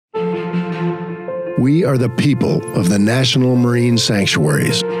We are the people of the National Marine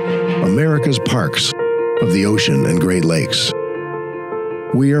Sanctuaries, America's parks of the ocean and Great Lakes.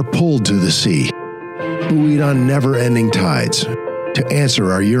 We are pulled to the sea, buoyed on never-ending tides, to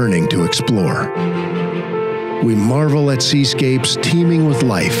answer our yearning to explore. We marvel at seascapes teeming with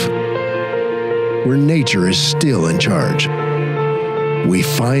life, where nature is still in charge. We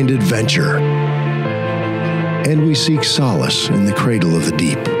find adventure, and we seek solace in the cradle of the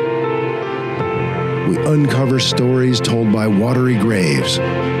deep. We uncover stories told by watery graves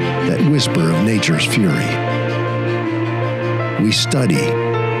that whisper of nature's fury. We study,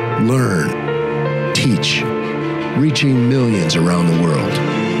 learn, teach, reaching millions around the world.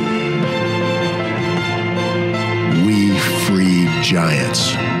 We free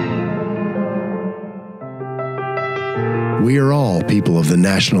giants. We are all people of the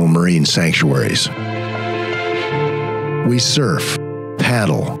National Marine Sanctuaries. We surf,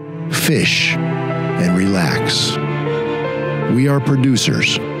 paddle, fish, and relax. We are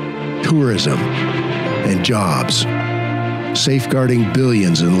producers, tourism, and jobs, safeguarding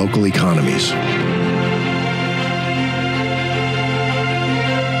billions in local economies.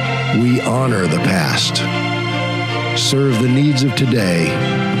 We honor the past, serve the needs of today,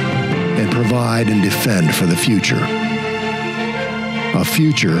 and provide and defend for the future. A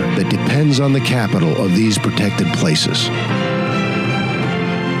future that depends on the capital of these protected places.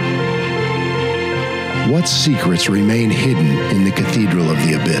 What secrets remain hidden in the Cathedral of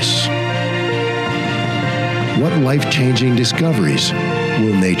the Abyss? What life-changing discoveries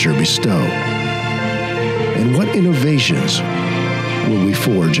will nature bestow? And what innovations will we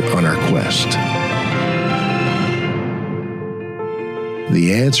forge on our quest?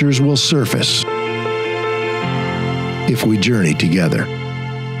 The answers will surface if we journey together.